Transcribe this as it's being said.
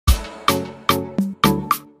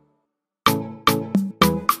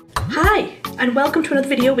Hi, and welcome to another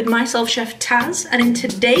video with myself, Chef Taz, and in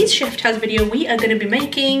today's Chef Taz video we are going to be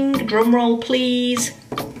making, drumroll please,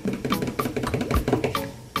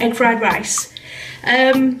 egg fried rice.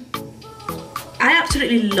 I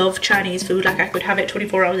absolutely love Chinese food, like I could have it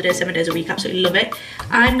 24 hours a day, 7 days a week, absolutely love it.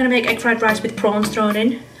 I'm going to make egg fried rice with prawns thrown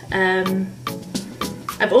in.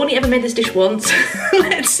 I've only ever made this dish once.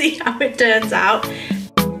 Let's see how it turns out.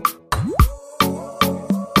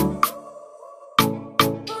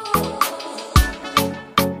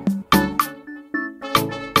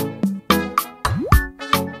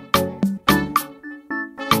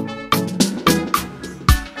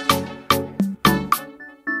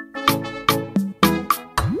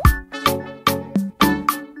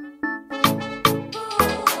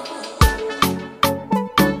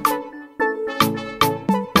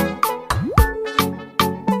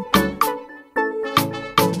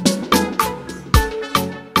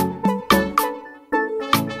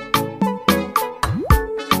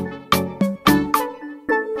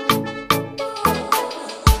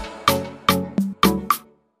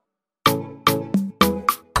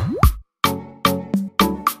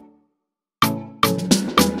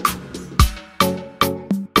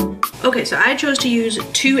 Okay, so I chose to use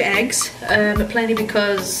 2 eggs, plainly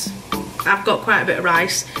because I've got quite a bit of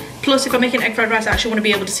rice. Plus, if I'm making egg fried rice, I actually want to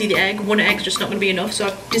be able to see the egg. 1 egg's just not going to be enough, so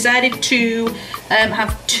I've decided to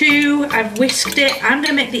have 2. I've whisked it. I'm going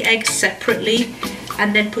to make the eggs separately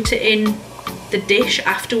and then put it in the dish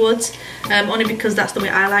afterwards, only because that's the way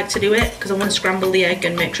I like to do it, because I want to scramble the egg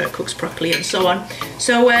and make sure it cooks properly and so on.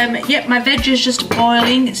 So, yep, my veg is just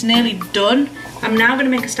boiling. It's nearly done. I'm now going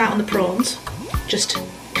to make a start on the prawns. Just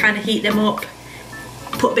kind of heat them up,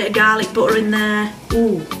 put a bit of garlic butter in there.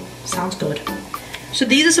 Ooh, sounds good. So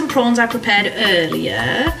these are some prawns I prepared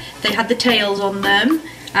earlier. They had the tails on them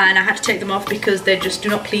and I had to take them off because they just do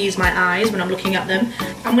not please my eyes when I'm looking at them.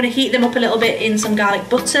 I'm going to heat them up a little bit in some garlic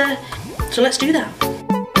butter, so let's do that.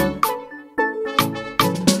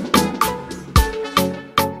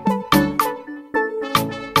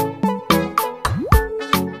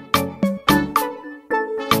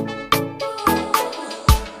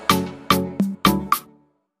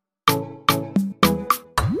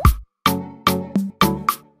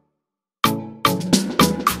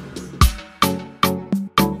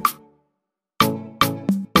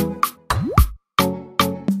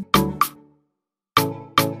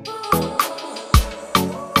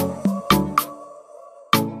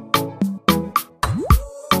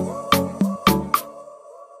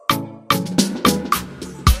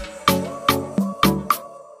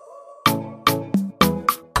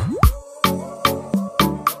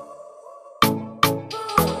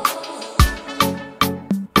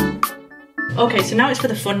 Okay, so now it's for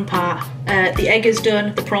the fun part. The egg is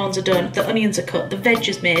done, the prawns are done, the onions are cut, the veg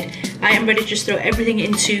is made. I am ready to just throw everything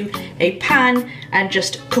into a pan and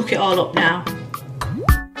just cook it all up now.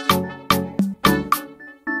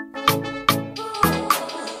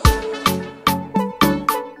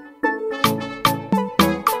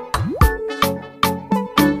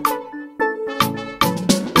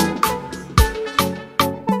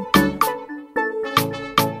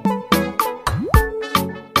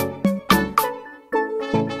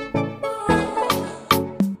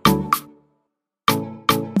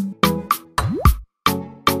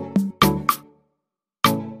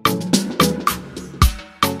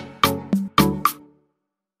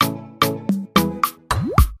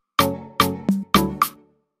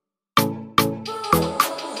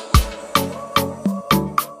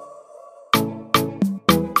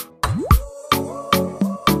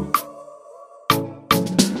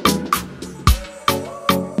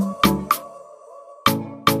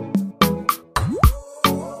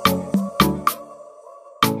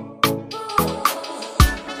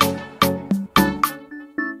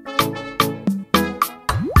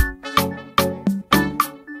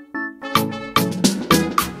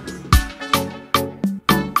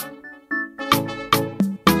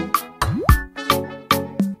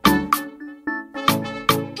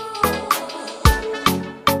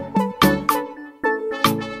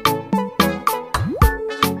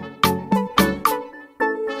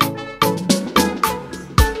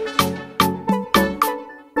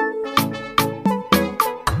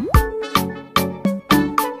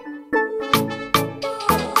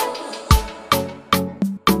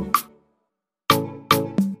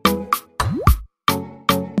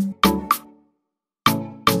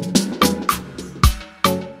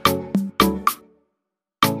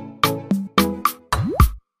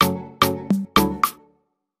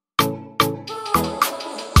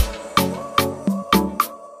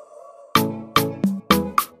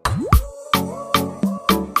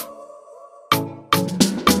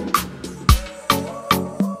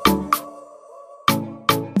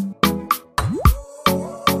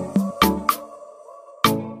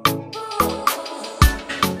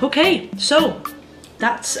 Okay, so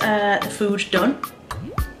that's the food done.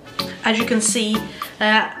 As you can see,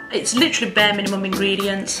 it's literally bare minimum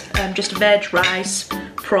ingredients, just veg, rice,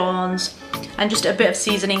 prawns, and just a bit of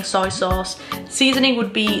seasoning, soy sauce. Seasoning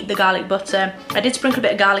would be the garlic butter. I did sprinkle a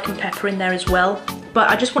bit of garlic and pepper in there as well,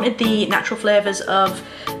 but I just wanted the natural flavours of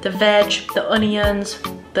the veg, the onions,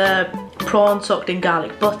 the prawn soaked in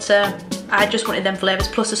garlic butter. I just wanted them flavours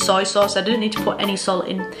plus the soy sauce. I didn't need to put any salt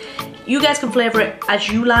in. You guys can flavour it as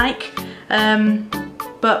you like,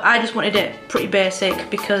 but I just wanted it pretty basic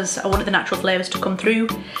because I wanted the natural flavours to come through.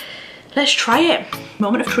 Let's try it.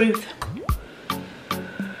 Moment of truth.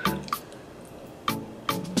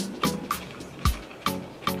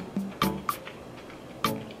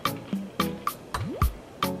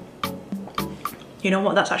 You know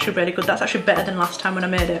what, that's actually really good. That's actually better than last time when I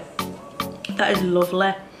made it. That is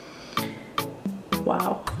lovely.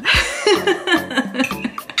 Wow.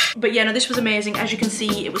 But yeah, no, this was amazing. As you can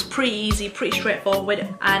see, it was pretty easy, pretty straightforward,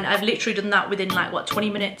 and I've literally done that within like, what,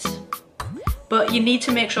 20 minutes? But you need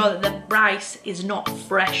to make sure that the rice is not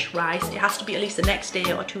fresh rice. It has to be at least the next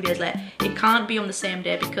day or 2 days later. It can't be on the same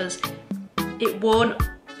day because it won't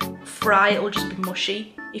fry, it'll just be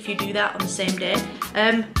mushy if you do that on the same day.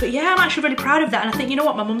 But yeah, I'm actually really proud of that, and I think, you know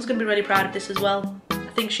what, my mum's gonna be really proud of this as well.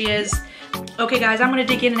 I think she is. Okay guys, I'm gonna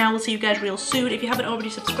dig in and I will see you guys real soon. If you haven't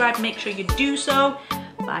already subscribed, make sure you do so.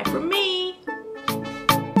 Bye from me.